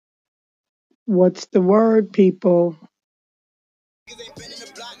What's the word, people?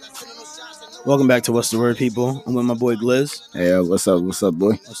 Welcome back to What's the Word, people. I'm with my boy Glizz. Hey, what's up? What's up,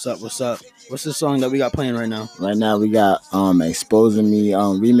 boy? What's up? What's up? What's the song that we got playing right now? Right now we got Exposing Me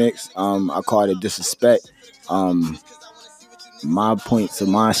remix. I called it Disrespect. My point to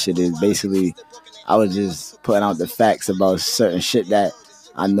my shit is basically I was just putting out the facts about certain shit that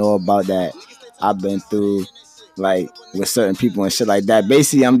I know about that I've been through, like with certain people and shit like that.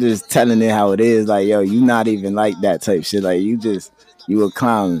 Basically, I'm just telling it how it is. Like, yo, you not even like that type shit. Like, you a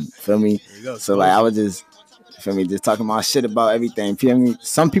clown. Feel me? So like, I was just. Feel me? Just talking my shit about everything. Feel me?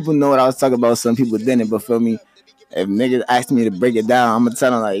 Some people know what I was talking about. Some people didn't. But feel me? If niggas asked me to break it down, I'm gonna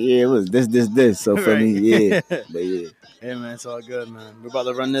tell them like, yeah, it was this. So feel me? Yeah. But yeah. Hey man, it's all good, man. We're about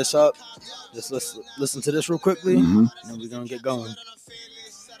to run this up. Just listen to this real quickly, Mm-hmm. and then we're gonna get going.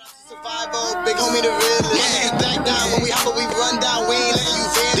 Big homie the realest. Niggas back down when we hop, we run down, we ain't letting you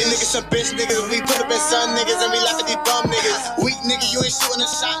vanish. These niggas some bitch niggas, we put up in some niggas and we laugh at these bum niggas. Weak nigga, you ain't shooting a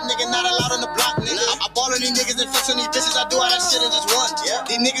shot, nigga, not allowed on the block, nigga. I ball on these niggas and flex on these bitches, I do all that shit and just run. Yeah.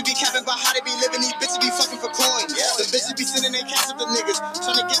 These niggas be capping about how they be living, these bitches be fucking for coin. Yeah. The bitches be sending their cash up to niggas,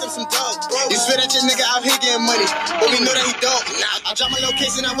 trying to get them some dough. You swear that your nigga out here getting money, but we know that he don't. I drop my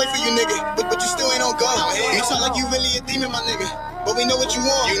location, I wait for you nigga, but you still ain't on go. You talk like you really a demon, my nigga. But we know what you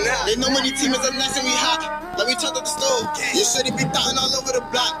want. They know money team is up next and we hot. Like we turned up the stove. Your shorty be thotting all over the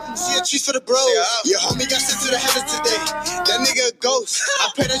block. She a treat for the bros. Your homie got sent to the heavens today. That nigga a ghost.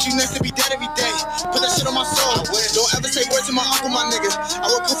 I pray that you next to be dead every day. Put that shit on my soul. Don't ever say word to my uncle, my nigga. I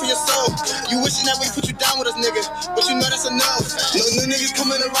will come for your soul. You wishing that we put you down with us, nigga. But you know that's a no. No new niggas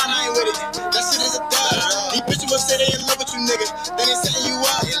coming around, I ain't with it. That shit is a dub. These bitches will say they in love with you, nigga. Then they setting you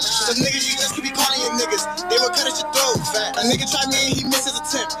up. Some niggas you just keep be calling your niggas. They will cut at your throat. A nigga try me and he missed his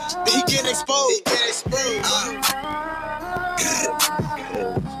attempt. Then he get exposed.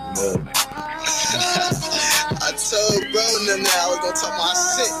 I told bro them that I was gonna talk my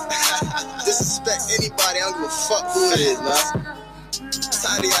shit. Disrespect anybody, I don't give a fuck who it is, man.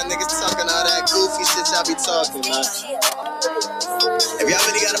 Tired of y'all niggas talking all that goofy shit y'all be talking, man. If y'all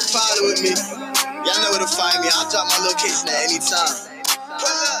really got a problem with me, y'all know where to find me. I'll drop my location at any time.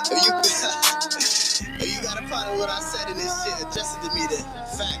 If you got a problem with what I said in this shit, address it to me then.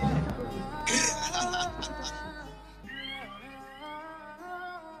 Fact.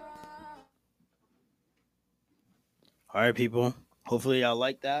 All right, people. Hopefully y'all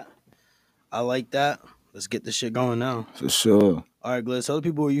like that. I like that. Let's get this shit going now. For sure. All right, Glizz. Tell the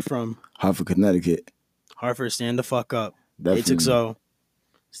people where you from. Hartford, Connecticut. Hartford, stand the fuck up. Definitely. 860.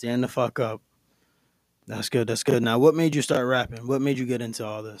 Stand the fuck up. That's good. That's good. Now, what made you start rapping? What made you get into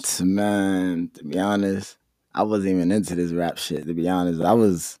all this? Man, to be honest, I wasn't even into this rap shit. To be honest, I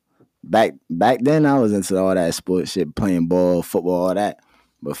was back then. I was into all that sports shit, playing ball, football, all that.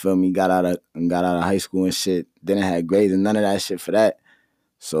 But feel me, got out of high school and shit. Didn't have grades and none of that shit for that.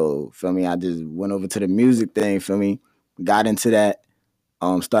 So feel me, I just went over to the music thing. Feel me, got into that.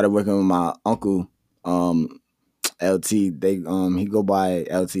 Started working with my uncle, LT. They he go by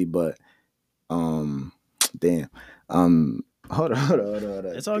LT, but damn. Hold on.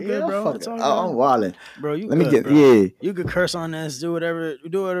 It's all good, bro. It's all good. I'm wilding. Bro, you Let good, me get bro. yeah. You could curse on this, do whatever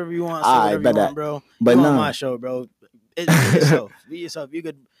you want, say All whatever right, you bet want, that. bro. But you no. on my show, bro. Be yourself. Be yourself. You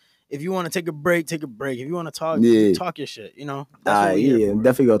could, if you want to take a break, take a break. If you want to talk, Yeah. talk your shit. You know. That's what we Yeah, here for.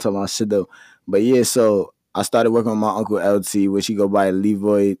 definitely gonna talk my shit though. But yeah, so I started working with my uncle LT, which he go by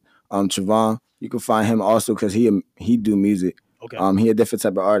Levoy Trevon. You can find him also because he do music. Okay. He a different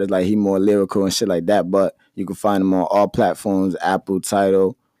type of artist, like he more lyrical and shit like that. But you can find him on all platforms: Apple,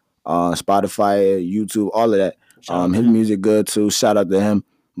 Tidal, Spotify, YouTube, all of that. His music good too. Shout out to him.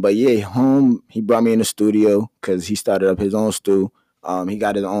 But yeah, he brought me in the studio because he started up his own stu. He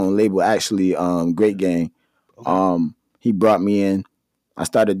got his own label actually. Great Gang. Okay. He brought me in. I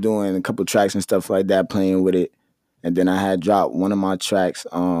started doing a couple tracks and stuff like that, playing with it. And then I had dropped one of my tracks,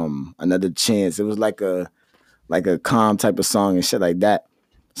 Another Chance. It was like a calm type of song and shit like that.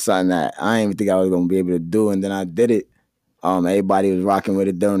 Something that I didn't even think I was gonna be able to do. And then I did it. Everybody was rocking with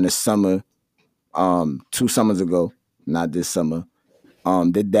it during the summer. 2 summers ago, not this summer.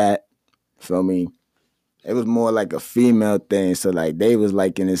 Did that. Feel me? It was more like a female thing. So like they was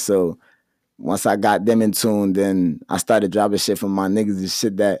liking it. So once I got them in tune, then I started dropping shit from my niggas and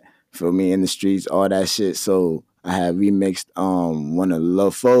shit that, feel me, in the streets, all that shit. So I had remixed one of Lil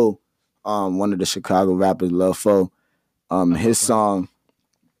Fo, one of the Chicago rappers, Lil Fo. His song,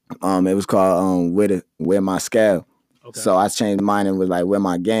 it was called Where My Scale. Okay. So I changed mine and was like Where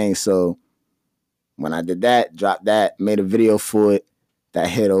My Gang. So when I did that, dropped that, made a video for it that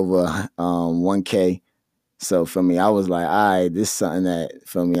hit over 1K. So for me, I was like, all right, this is something that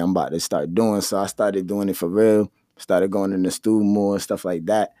for me I'm about to start doing. So I started doing it for real. Started going in the studio more and stuff like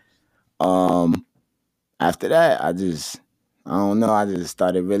that. After that, I don't know, I just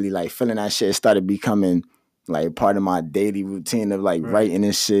started really like feeling that shit. It started becoming like part of my daily routine of like writing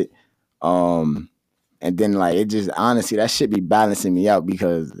and shit. And then like it just honestly that shit be balancing me out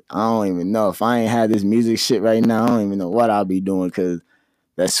because I don't even know if I ain't had this music shit right now. I don't even know what I'll be doing because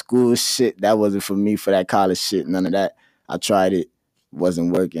that school shit that wasn't for me for that college shit. None of that. I tried it,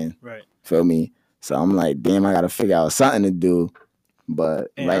 wasn't working. Right. Feel me? So I'm like, damn, I gotta figure out something to do.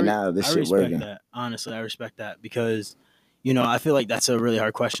 But Hey, right now this shit working. That. Honestly, I respect that because, I feel like that's a really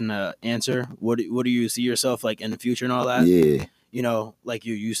hard question to answer. What do you see yourself like in the future and all that? Yeah. Like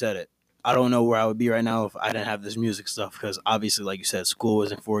you said it. I don't know where I would be right now if I didn't have this music stuff because obviously, like you said, school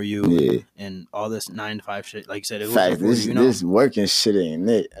wasn't for you, and all this 9 to 5 shit. Like you said, it wasn't for you. This working shit ain't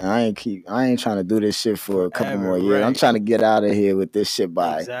it. I ain't trying to do this shit for a couple more years. Right. I'm trying to get out of here with this shit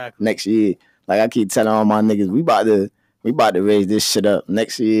by next year. Like I keep telling all my niggas, we about to raise this shit up.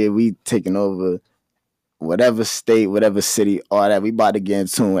 Next year, we taking over whatever state, whatever city, all that. We about to get in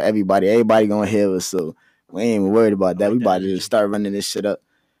tune with everybody. Everybody gonna hear us, so we ain't even worried about that. We about to start running this shit up.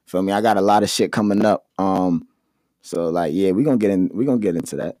 Feel me? I got a lot of shit coming up. So like, yeah, we gonna get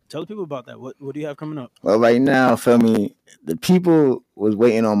into that. Tell the people about that. What do you have coming up? Well, right now, feel me, the people was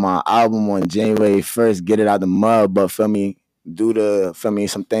waiting on my album on January 1st, get it out the mud, but feel me, due to some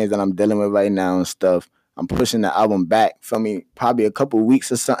things that I'm dealing with right now and stuff, I'm pushing the album back, feel me, probably a couple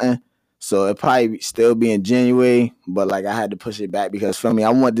weeks or something. So it probably still be in January, but like I had to push it back because feel me,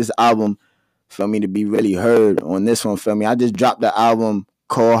 I want this album for me to be really heard on this one. Feel me, I just dropped the album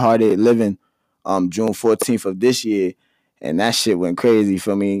Cold Hearted Living June 14th of this year, and that shit went crazy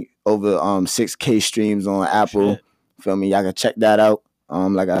for me. Over 6K streams on Apple. Shit. Feel me, y'all can check that out.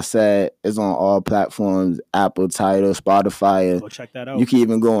 Like I said, it's on all platforms, Apple, Tidal, Spotify. Go check that out. You can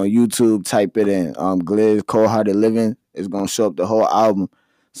even go on YouTube, type it in, Glizz, Cold Hearted Living. It's gonna show up the whole album.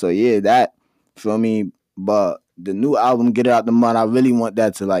 So yeah, that, feel me. But the new album, Get It Out the Mud, I really want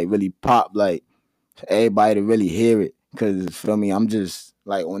that to like really pop, like everybody to really hear it. Cause feel me, I'm just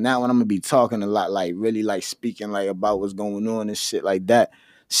like on that one, I'm gonna be talking a lot, like really like speaking like about what's going on and shit like that.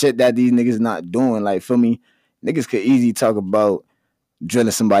 Shit that these niggas not doing. Like feel me, niggas could easily talk about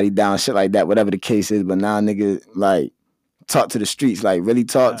drilling somebody down, shit like that, whatever the case is. But now niggas like talk to the streets, like really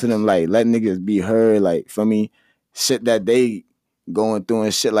talk to them, like let niggas be heard. Like for me, shit that they going through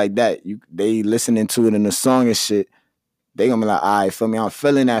and shit like that. They listening to it in the song and shit. They gonna be like, all right, for me, I'm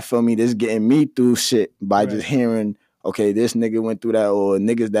feeling that. For me, this getting me through shit by just hearing, okay, this nigga went through that, or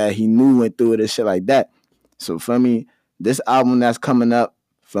niggas that he knew went through it and shit like that. So for me, this album that's coming up,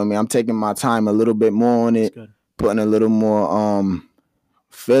 for me, I'm taking my time a little bit more on it, putting a little more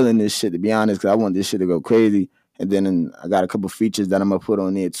feeling this shit, to be honest, because I want this shit to go crazy. And then I got a couple features that I'm gonna put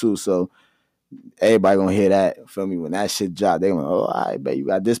on there too. So everybody gonna hear that. For me, when that shit drop, they gonna, oh, I bet you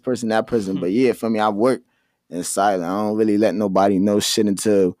got this person, that person. But yeah, for me, I work in silent. I don't really let nobody know shit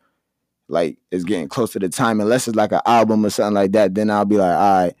until like it's getting close to the time. Unless it's like an album or something like that, then I'll be like,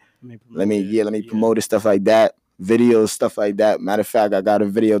 all right, let me promote it, stuff like that. Videos, stuff like that. Matter of fact, I got a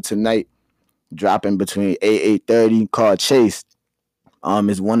video tonight dropping between 8:30 called Chase.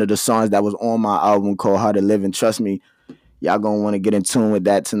 It's one of the songs that was on my album called How to Live, and trust me, y'all gonna want to get in tune with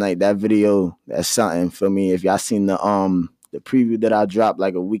that tonight. That video, that's something for me. If y'all seen the preview that I dropped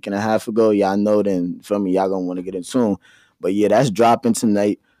like a week and a half ago, y'all know, then for me, y'all gonna want to get in tune. But yeah, that's dropping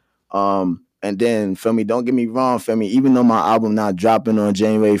tonight. And then for me, don't get me wrong, for me, even though my album not dropping on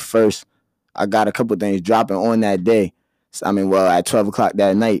January 1st, I got a couple things dropping on that day. So, at 12 o'clock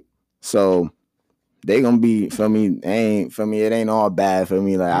that night. So they gonna be, for me, it ain't all bad for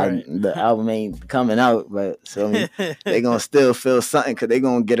me. Like the album ain't coming out, but so they gonna still feel something because they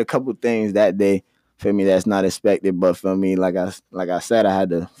gonna get a couple things that day for me that's not expected. But for me, like I said, I had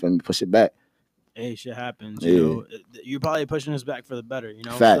to push it back. Hey, shit happens. You know, you're probably pushing us back for the better. You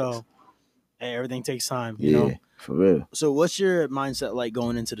know, Facts. So hey, everything takes time. You know, for real. So what's your mindset like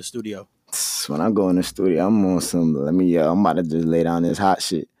going into the studio? When I go in the studio, I'm on some. I'm about to just lay down this hot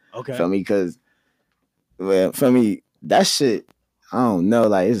shit. Okay. For me, because for me, that shit, I don't know,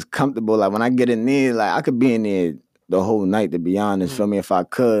 like it's comfortable. Like when I get in there, like I could be in there the whole night, to be honest. For me, if I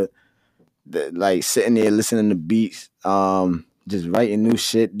could, like sitting there listening to beats, just writing new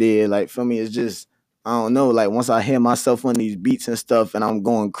shit there. Like for me, it's just, I don't know. Like once I hear myself on these beats and stuff, and I'm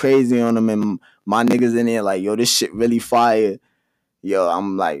going crazy on them, and my niggas in there like, yo, this shit really fire. Yo,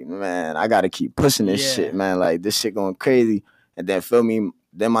 I'm like, man, I gotta keep pushing this shit, man. Like this shit going crazy. And then feel me,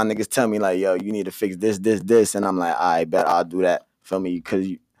 then my niggas tell me like, yo, you need to fix this, and I'm like, I bet I'll do that. Feel me, because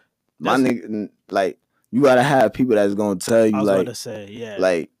my nigga, like you gotta have people that's gonna tell you I was like, about to say, yeah,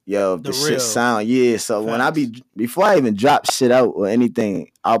 like, yo, if The the shit real sound, yeah. So when I facts. before I even drop shit out or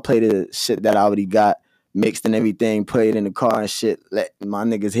anything, I'll play the shit that I already got mixed and everything, play it in the car and shit, let my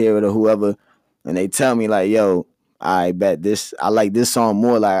niggas hear it or whoever, and they tell me like, yo, I bet this, I like this song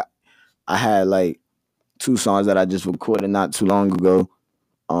more. Like I had like 2 songs that I just recorded not too long ago,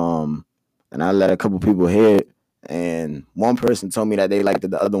 and I let a couple people hear it, and one person told me that they liked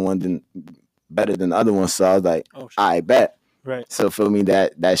the other one better than the other one, so I was like, Oh shit. I bet. Right. So for me,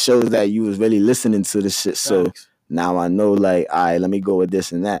 that shows that you was really listening to the shit. So Facts. now I know, like, all right, let me go with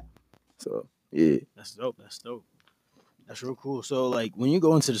this and that. So yeah, That's dope. That's dope. That's real cool. So, like, when you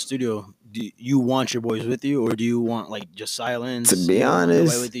go into the studio, do you want your boys with you, or do you want like just silence? to be You don't want nobody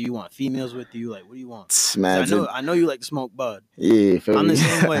honest, with you. You want females with you. Like, what do you want? 'Cause man, I know you like to smoke bud. yeah, feel I'm me? the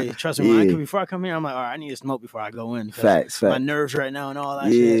same way. Trust me. Yeah. Before I come here, I'm like, all right, I need to smoke before I go in. 'Cause Facts, my facts. nerves right now and all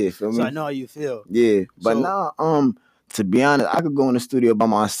that Yeah, shit. feel So me? I know how you feel. Yeah, but So- now, to be honest, I could go in the studio by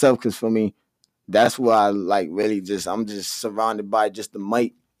myself because for me, that's where I like really I'm just surrounded by just the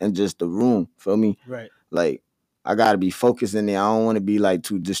mic and just the room. Feel me? Right. Like I gotta be focused in there. I don't want to be like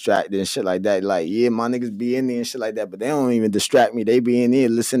too distracted and shit like that. Like yeah, my niggas be in there and shit like that, but they don't even distract me. They be in there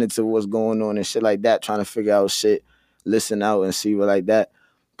listening to what's going on and shit like that, trying to figure out shit, listen out and see what like that.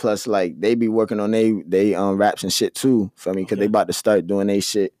 Plus, like they be working on they raps and shit too for me because they Okay. about to start doing they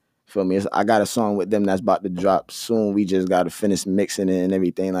shit. For me, I got a song with them that's about to drop soon. We just got to finish mixing it and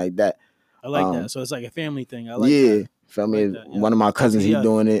everything like that. I like that. So it's like a family thing. I like that. Feel me? like that, yeah. One of my cousins, he Yeah.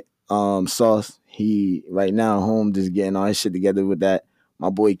 doing it. Sauce, he right now home just getting all his shit together with that. My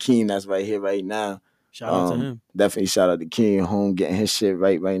boy Keen, that's right here right now. Shout out to him. Definitely shout out to Keen, home getting his shit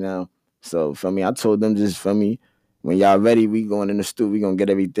right now. So for me, I told them just for me, when y'all ready, we going in the studio, we gonna get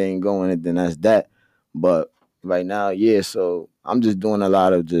everything going, and then that's that. But right now, yeah. So I'm just doing a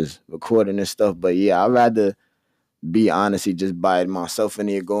lot of just recording and stuff. But yeah, I'd rather be honestly just by myself in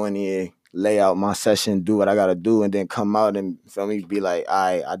here, go in here, lay out my session, do what I gotta do, and then come out and for me be like,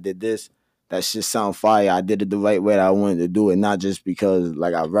 I did this. That shit sound fire. I did it the right way that I wanted to do it, not just because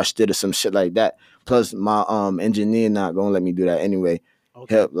like I rushed it or some shit like that. Plus my engineer not gonna let me do that anyway.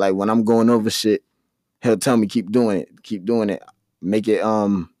 Okay. He'll, like when I'm going over shit, he'll tell me keep doing it, make it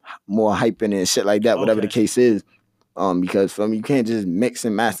more hyping and shit like that, whatever the Okay. case is. Because for me you can't just mix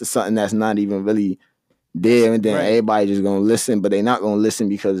and master something that's not even really there, and then Right. everybody just gonna listen, but they not gonna listen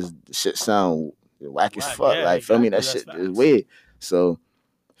because the shit sound whack as Whack, fuck. yeah, like, feel me, that exactly, shit that's is facts. weird. So,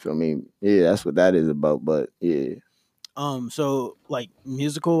 feel me, yeah, that's what that is about. But yeah, So like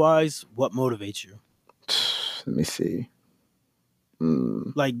musical wise, what motivates you? let me see.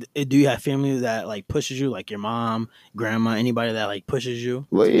 Like, do you have family that like pushes you, like your mom, grandma, anybody that like pushes you?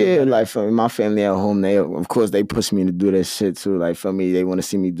 Well, to get yeah, better? like for me, my family at home, they of course they push me to do that shit too. Like for me, they want to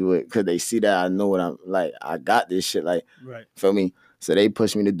see me do it because they see that I know what I'm like. I got this shit. Like Right. for me, so they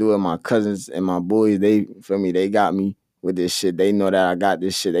push me to do it. My cousins and my boys, they for me, they got me with this shit. They know that I got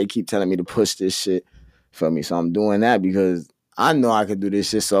this shit. They keep telling me to push this shit for me. So I'm doing that because I know I can do this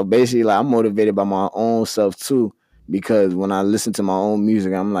shit. So basically, like I'm motivated by my own self too. Because when I listen to my own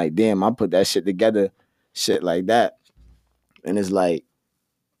music, I'm like, damn, I put that shit together, shit like that. And it's like,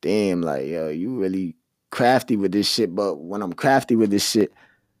 damn, like, yo, you really crafty with this shit. But when I'm crafty with this shit,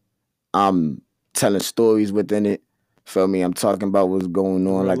 I'm telling stories within it. Feel me? I'm talking about what's going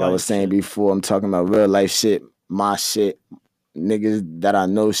on. Real Like I was life saying shit. before, I'm talking about real life shit, my shit, niggas that I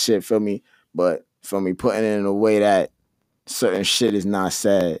know shit, feel me? But for me, putting it in a way that certain shit is not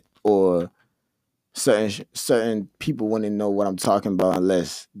sad or certain people wouldn't know what I'm talking about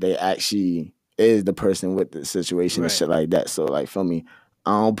unless they actually is the person with the situation and Right. shit like that. So like for me,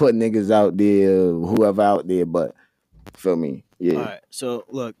 I don't put niggas out there, whoever out there, but feel me, yeah. All right. So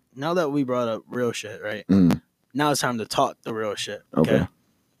look, now that we brought up real shit, right? Mhm. Now it's time to talk the real shit. Okay. Okay.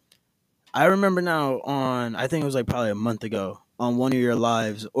 I remember now I think it was like probably a month ago on one of your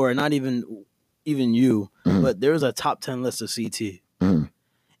lives, or not even you, Mhm. but there was a top 10 list of CT. Mhm.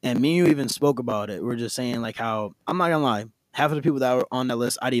 And me and you even spoke about it. We are just saying like how, I'm not gonna lie, half of the people that were on that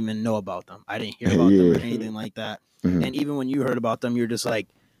list, I didn't even know about them. I didn't hear about them or Yeah. anything like that. Mhm. And even when you heard about them, you're just like,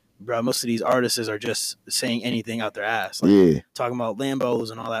 bro, most of these artists are just saying anything out their ass. Like, Yeah, talking about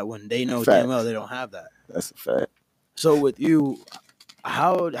Lambos and all that when they know Facts. damn well they don't have that. that's a fact. So with you,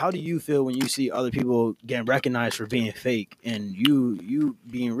 how do you feel when you see other people getting recognized for being fake and you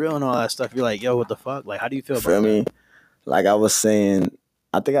being real and all that stuff? You're like, yo, what the fuck? Like, how do you feel about Feel that? me? Like I was saying,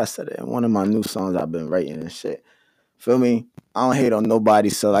 I think I said it in one of my new songs I've been writing and shit. Feel me? I don't hate on nobody.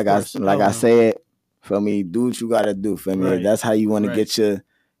 So like course. I No. said, feel me? Do what you gotta do. Feel me? Right. If that's how you want Right. to get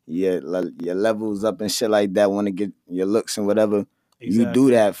your levels up and shit like that. Want to get your looks and whatever. Exactly. You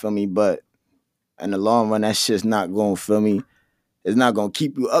do that for me. But in the long run, that shit's not going, feel me? It's not gonna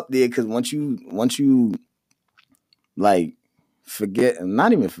keep you up there, because once you like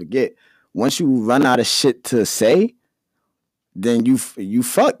not even forget, once you run out of shit to say, then you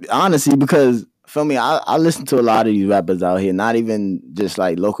fucked, honestly, because feel me, I listen to a lot of these rappers out here, not even just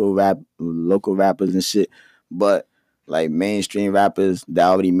like local rappers and shit, but like mainstream rappers that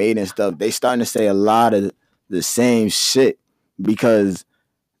already made and stuff. They starting to say a lot of the same shit because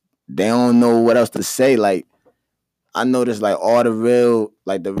they don't know what else to say. Like, I noticed like all the real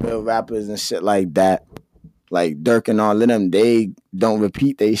rappers and shit like that, like Dirk and all of them, they don't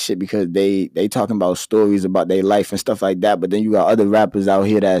repeat they shit because they talking about stories about their life and stuff like that. But then you got other rappers out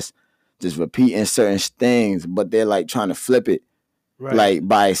here that's just repeating certain things, but they're like trying to flip it, right, like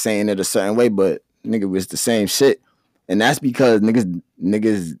by saying it a certain way. But nigga, it's the same shit, and that's because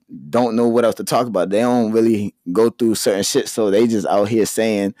niggas don't know what else to talk about. They don't really go through certain shit, so they just out here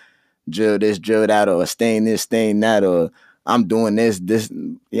saying drill this, drill that, or stain this, stain that, or I'm doing this.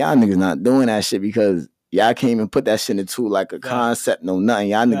 Y'all niggas not doing that shit because y'all can't even put that shit into like a concept, no nothing.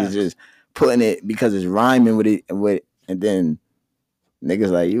 Y'all niggas just putting it because it's rhyming with it, and then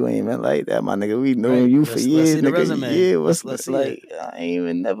niggas like, you ain't even like that, my nigga. We known you for years, nigga. Resume. Yeah, let's like, I ain't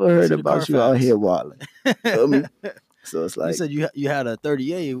even never heard about you out here wilding. Feel me? So it's like, you said you had a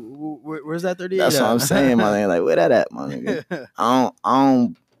 38. Where's that 38? That's what I'm saying, my nigga. Like, where that at, my nigga? I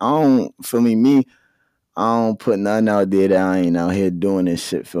don't. Feel me? I don't put nothing out there that I ain't out here doing this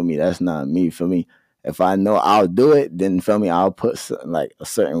shit. Feel me? That's not me. Feel me? If I know I'll do it, then feel me, I'll put something like a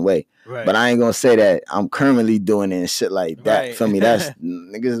certain way. Right. But I ain't gonna say that I'm currently doing it and shit like that. Right. Feel me? That's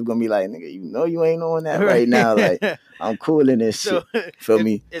niggas is gonna be like, nigga, you know you ain't on that right now. Like, I'm cool in this shit. Feel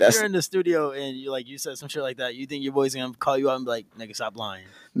me? If you're in the studio and you said some shit like that, you think your boy's gonna call you out and be like, nigga, stop lying?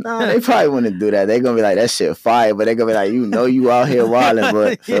 Nah, they probably wouldn't do that. They gonna be like, that shit fire, but they gonna be like, you know you out here wilding,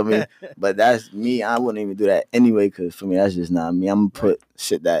 but feel me? But that's me. I wouldn't even do that anyway, because for me, that's just not me. I'm gonna put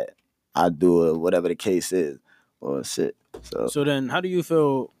shit that I do or whatever the case is or shit. So then how do you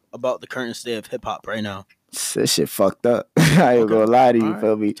feel about the current state of hip hop right now? This shit fucked up. I ain't gonna lie to you,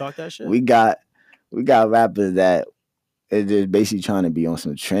 feel me? Talk that shit. We got rappers that is just basically trying to be on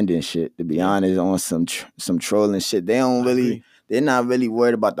some trending shit, to be honest, on some trolling shit. They're not really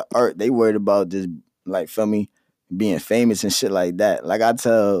worried about the art. They worried about just like, feel me, being famous and shit like that. Like I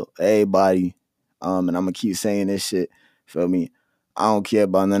tell everybody, and I'm gonna keep saying this shit, feel me? I don't care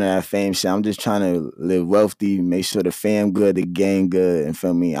about none of that fame shit. I'm just trying to live wealthy, make sure the fam good, the gang good, and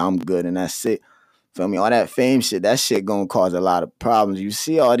feel me, I'm good, and that's it. Feel me? All that fame shit, that shit gonna cause a lot of problems. You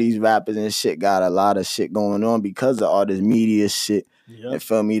see all these rappers and shit got a lot of shit going on because of all this media shit. Yep. And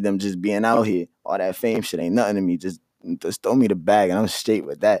feel me, them just being out here. All that fame shit ain't nothing to me. Just throw me the bag and I'm straight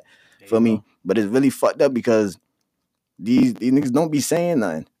with that. Feel me? But it's really fucked up because these niggas don't be saying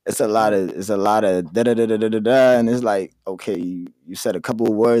nothing. It's a lot of da da da da da da da, and it's like, okay, you said a couple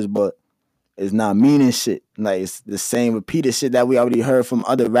of words, but it's not meaning shit. Like, it's the same repeated shit that we already heard from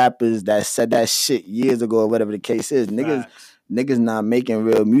other rappers that said that shit years ago or whatever the case is. Niggas not making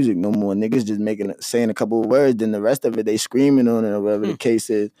real music no more. Niggas just saying a couple of words, then the rest of it they screaming on it or whatever the case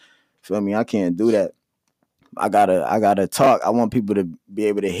is. Feel me? I can't do that. I gotta talk. I want people to be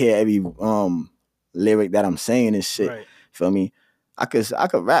able to hear every lyric that I'm saying and shit. Right. Feel me? I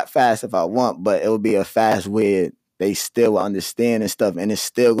could rap fast if I want, but it would be a fast where they still understand and stuff, and it's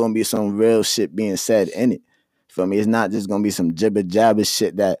still gonna be some real shit being said in it. Feel me? It's not just gonna be some jibber jabber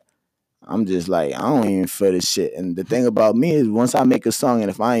shit that I'm just like, I don't even feel this shit. And the thing about me is, once I make a song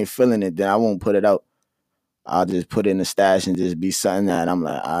and if I ain't feeling it, then I won't put it out. I'll just put it in the stash and just be something that I'm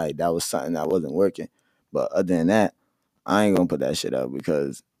like, all right, that was something that wasn't working. But other than that, I ain't gonna put that shit out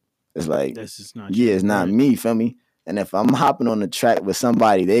because it's like, it's not me, feel me? And if I'm hopping on the track with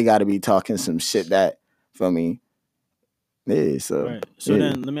somebody, they gotta be talking some shit that, feel me? Yeah, so. Right. So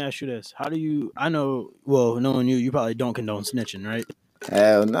then let me ask you this. How do you, knowing you probably don't condone snitching, right?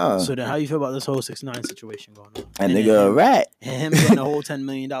 Hell no. So then how you feel about this whole 6ix9ine situation going on? That nigga a rat. And him getting a whole $10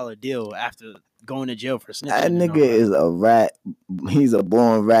 million deal after going to jail for snitching. That nigga is a rat. He's a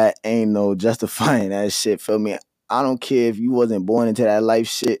born rat. Ain't no justifying that shit, feel me? I don't care if you wasn't born into that life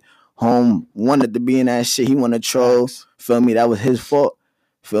shit. Home wanted to be in that shit. He wanted to troll. Feel me? That was his fault.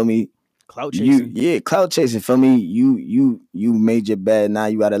 Feel me? Clout chasing. Clout chasing. Feel me? You made your bed. Now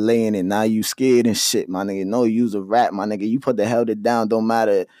you gotta lay in it. Now you scared and shit, my nigga. No, you's a rat, my nigga. You put the held it down. Don't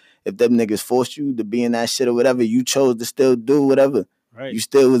matter if them niggas forced you to be in that shit or whatever. You chose to still do whatever. Right. You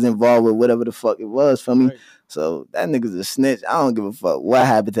still was involved with whatever the fuck it was. Feel me? Right. So that nigga's a snitch. I don't give a fuck what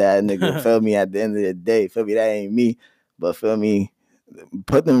happened to that nigga. Feel me? At the end of the day, feel me? That ain't me. But feel me?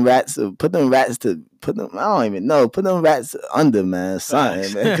 Put them rats under, man,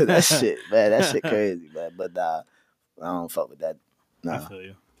 something, man, because that shit crazy, man. But I don't fuck with that. Nah. I feel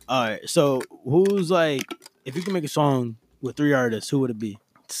you. All right, so who's like, if you can make a song with 3 artists, who would it be?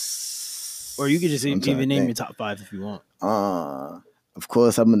 Or you could just even name your top 5 if you want. Of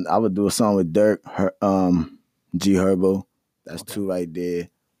course, I would do a song with Dirk, G Herbo. That's 2 right there.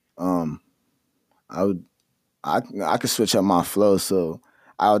 I could switch up my flow, so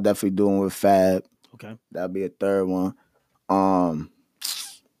I would definitely do one with Fab. Okay, that'd be a 3rd one. Damn,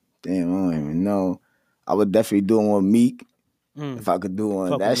 I don't even know. I would definitely do one with Meek. If I could do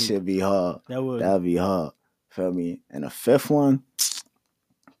one, that should be hard. That'd be hard. Feel me? And a 5th one,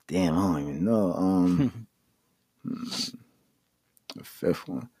 damn, I don't even know. The 5th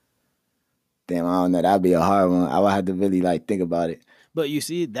one, damn, I don't know. That'd be a hard one. I would have to really like think about it. But you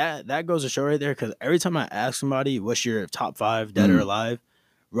see, that goes to show right there, because every time I ask somebody, what's your top 5, dead or alive,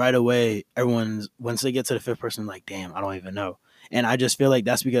 right away, everyone's, once they get to the 5th person, like, damn, I don't even know. And I just feel like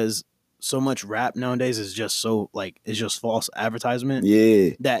that's because so much rap nowadays is just so, like, it's just false advertisement.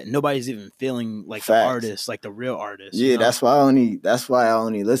 Yeah. That nobody's even feeling like Facts. The artist, like the real artist. Yeah, you know? that's why I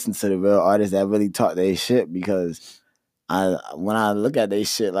only listen to the real artists that really talk their shit, because when I look at they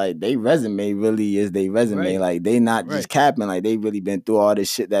shit, like, they resume really is they resume. Right. Like, they not just capping. Like, they really been through all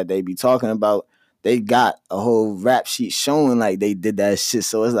this shit that they be talking about. They got a whole rap sheet showing like they did that shit.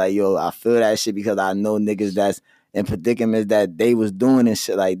 So it's like, yo, I feel that shit because I know niggas that's in predicaments that they was doing and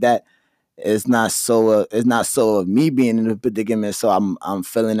shit like that. It's not so of me being in a predicament, so I'm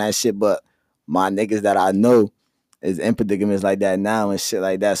feeling that shit. But my niggas that I know is in predicaments like that now and shit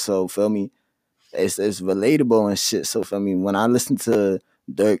like that. So feel me, it's relatable and shit. So feel me, when I listen to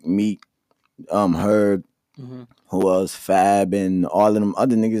Dirk, Meek, Herb, who else, Fab, and all of them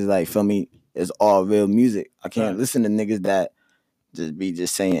other niggas, like, feel me, it's all real music. I can't listen to niggas that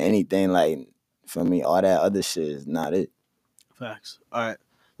just saying anything, like, feel me, all that other shit is not it. Facts. All right,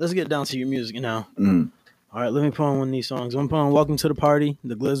 let's get down to your music now. All right, let me put on one of these songs. I'm putting on Welcome to the Party,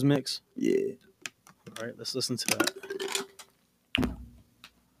 the Glizz mix. Yeah. All right, let's listen to that.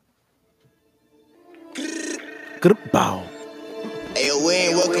 Bow. Hey, we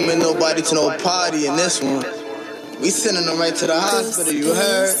ain't welcoming nobody to no party in this one. We sending them right to the hospital, you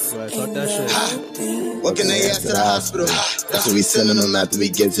heard? Right, talk that shit. What can they ask to the hospital? That's what we sending them after we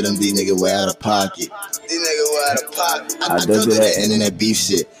get to them. These niggas way out of pocket. I don't do that internet beef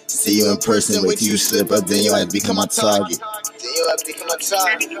shit. See you in person, wait till you slip up, then you have to become my target.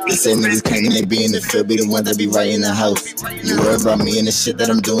 The same niggas claiming they be in the field, be the ones that be right in the house. You worry about me and the shit that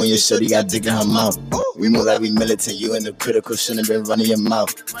I'm doing, your shorty got dick in her mouth. We move like we militant, you in the critical, shouldn't have been running your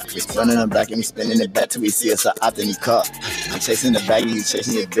mouth. We running them back and we spinning it back till we see us out in the car. I'm chasing the bag and you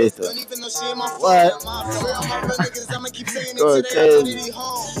chasing your bitch though. What? Go crazy.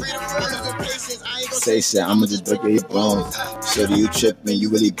 Say shit, I'ma just break your bones. Shorty, you tripping, you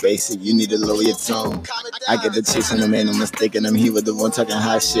really basic, you need to lower your tone. I get the chasing him, ain't no mistaking him, he was the one talking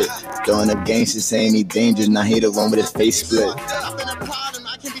hot shit. Throwing up gang shit, saying he dangerous, now he the one with his face split.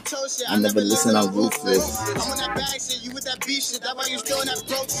 I never listen, I'm ruthless. I'm on that bag shit, you with that beef shit, that's why you still in that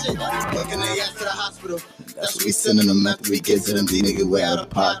broke shit. Looking they ass to the hospital, that's what we sending them after we get to them, these niggas way out of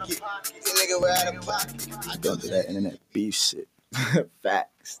pocket. I don't do that internet beef shit.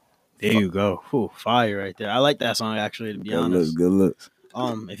 Facts. There you go. Ooh, fire right there. I like that song actually, to be honest. Good looks.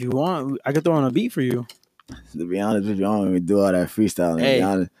 If you want, I could throw on a beat for you. To be honest with you, I don't even do all that freestyling. Hey, be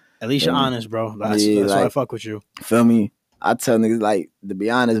honest. At least you're honest, bro. That's why I fuck with you. Feel me? I tell niggas, like, to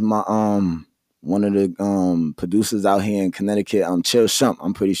be honest, my one of the producers out here in Connecticut, Chill Shump,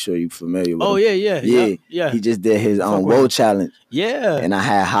 I'm pretty sure you're familiar with him. Yeah. He just did his Woe Challenge. Yeah. And I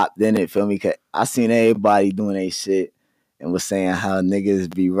had hopped in it, feel me? Cause I seen everybody doing their shit and was saying how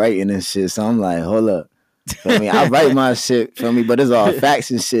niggas be writing and shit. So I'm like, hold up. Feel me? I write my shit, feel me? But it's all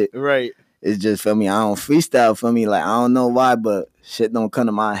facts and shit. Right. It's just, feel me, I don't freestyle, feel me? Like, I don't know why, but shit don't come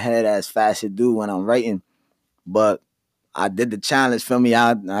to my head as fast as it do when I'm writing. But I did the challenge, feel me?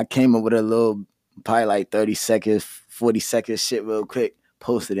 I came up with a little, probably like 30 seconds, 40 seconds shit real quick,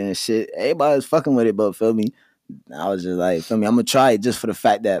 posted it and shit. Everybody was fucking with it, but feel me? I was just like, feel me? I'm going to try it just for the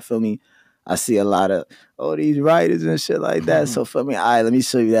fact that, feel me? I see a lot of, these writers and shit like that. So, feel me? All right, let me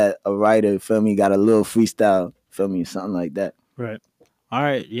show you that a writer, feel me, got a little freestyle, feel me? Something like that. Right. All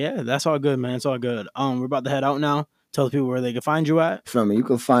right. Yeah, that's all good, man. It's all good. We're about to head out now. Tell the people where they can find you at. Feel me? You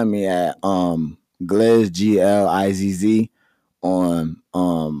can find me at Glizz, Glizz,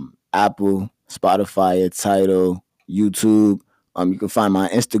 on Apple, Spotify, Tidal, YouTube. You can find my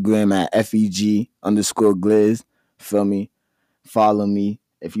Instagram at FEG_Glizz. Feel me? Follow me.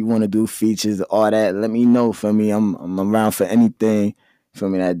 If you want to do features, all that, let me know. For me, I'm around for anything. For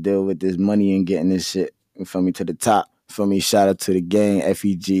me, that deal with this money and getting this shit. For me, to the top. For me, shout out to the gang,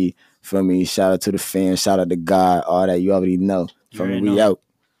 FEG. For me, shout out to the fans. Shout out to God. All that, you already know. For me, we out.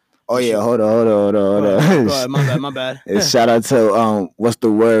 Oh yeah, hold on. Go ahead. My bad. And shout out to what's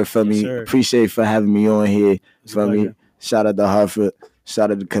the word for me? Sir. Appreciate for having me on here. For me, pleasure. shout out to Hartford.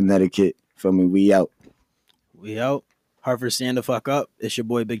 Shout out to Connecticut. For me, we out. We out. Hartford, stand the fuck up. It's your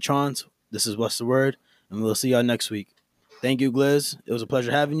boy Big Trons. This is What's the Word, and we'll see y'all next week. Thank you, Glizz. It was a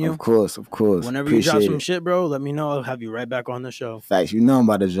pleasure having you. Of course. Whenever you drop some shit, bro, let me know. I'll have you right back on the show. Facts, you know I'm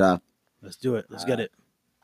about to drop. Let's do it. Let's get it.